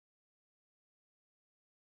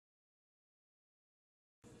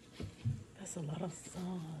That's a lot of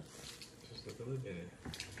sauce. Just look a little bit.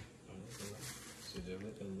 So just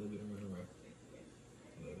let a little bit run around.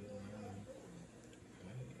 A little bit around.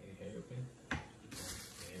 Alright, hairpin.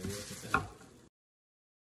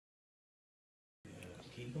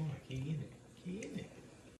 Keep going, keep in it. Keep in it.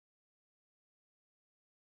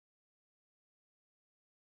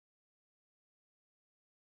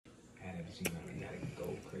 You gotta go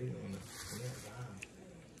crazy on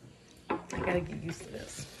the I gotta get used to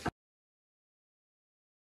this.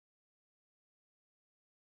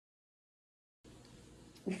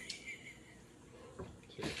 That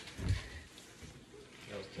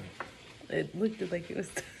was tough. It looked like it was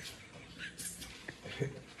tough.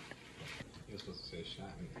 You're supposed to say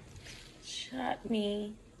shot me. Shot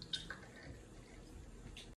me.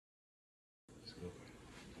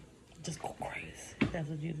 Just go crazy. That's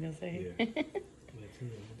what you was gonna say. Yeah. But I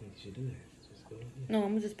think you should do that. Just go ahead. No, I'm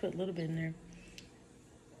gonna just put a little bit in there.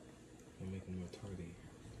 I'll make it more tardy.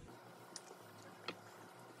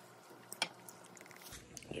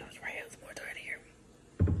 Yeah, I was right. It was more tardy here.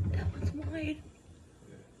 That one's mine.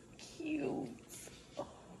 Yeah. Cute. Oh.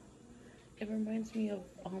 It reminds me of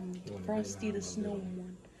Frosty the Snow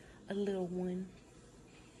one. A little one.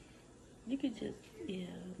 You could just, yeah,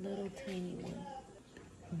 a little tiny one.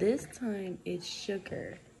 This time it's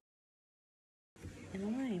sugar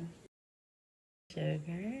and lime. Sugar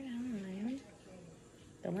and lime.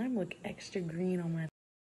 The lime look extra green on my.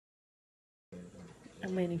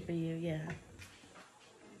 I'm waiting for you, yeah.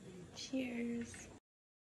 Cheers.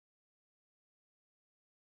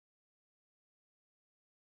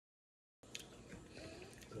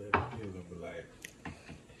 You're gonna be like,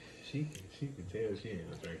 she can tell she ain't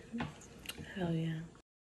no drinking. Hell yeah.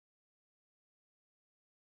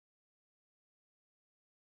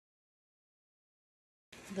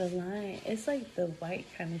 The lime, it's like the white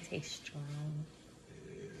kind of tastes strong.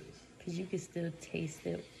 Because you can still taste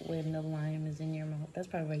it when the lime is in your mouth. That's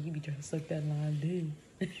probably why you be trying to suck that lime, dude.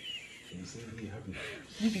 You see me happy.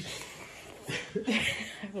 You be.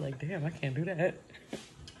 I be like, damn, I can't do that.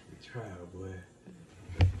 Try it, boy.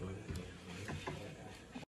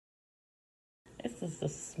 It's just the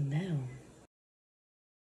smell.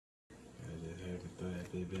 I just had to throw that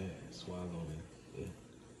big bag and swallow it. Yeah.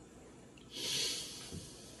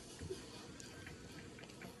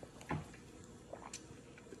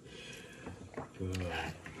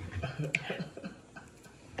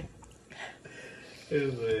 It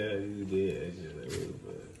was bad. You did that shit. That was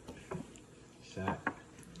bad. Shot.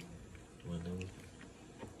 One of them.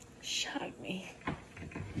 Shot me.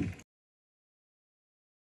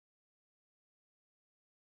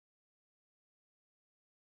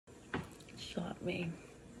 Shot me.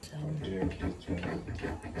 So.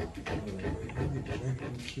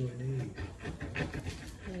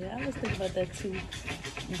 Yeah, I was thinking about that too,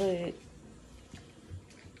 but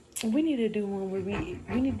we need to do one where we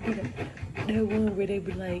need to do that one where they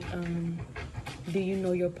be like, do you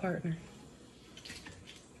know your partner?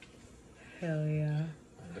 Hell yeah.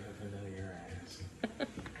 I definitely know your ass.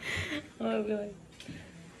 I'll be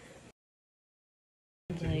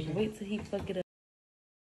like, wait till he fuck it up.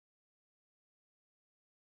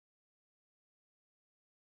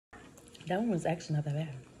 That one was actually not that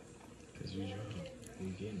bad. Cause you drunk.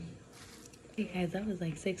 You getting it. Hey guys, that was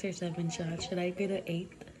like 6 or 7 shots. Should I get an 8th?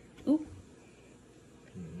 Ooh.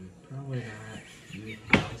 Probably not. You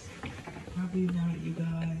guys. Probably not, you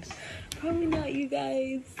guys. Probably not, you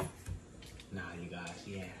guys. Nah, you guys,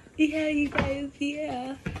 yeah. Yeah, you guys,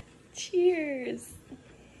 yeah. Cheers.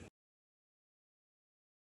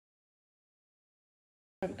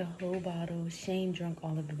 Drunk the whole bottle. Shane drunk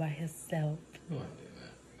all of it by himself. No, I did not.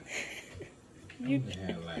 You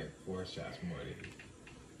had like 4 shots more than you.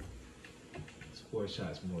 It's 4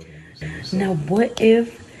 shots more than you. Now, what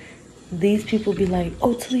if these people be like,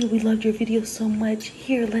 oh, Talia, we loved your video so much.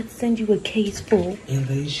 Here, let's send you a case full. And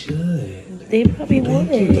they should. They probably would.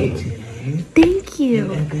 Thank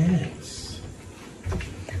you. In advance.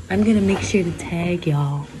 I'm going to make sure to tag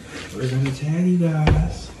y'all. We're going to tag you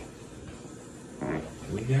guys.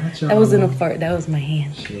 We got y'all. That wasn't a fart. That was my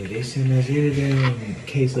hand. Shit, they send us anything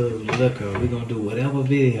case of liquor. We're going to do whatever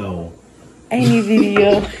video. Any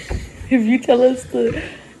video. If you tell us to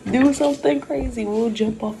do something crazy, we'll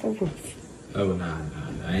jump off a roof. Oh, nah.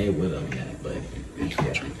 I ain't with them yet, but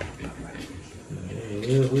yeah.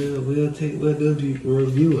 We'll do a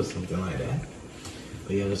review or something like that.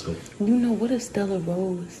 But yeah, let's go. You know, what if Stella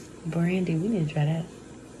Rose brandy? We need to try that.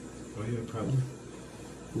 Oh, yeah, probably.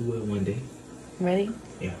 We will one day. Ready?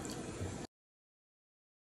 Yeah.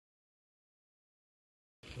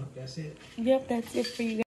 Well, that's it. Yep, that's it for you guys.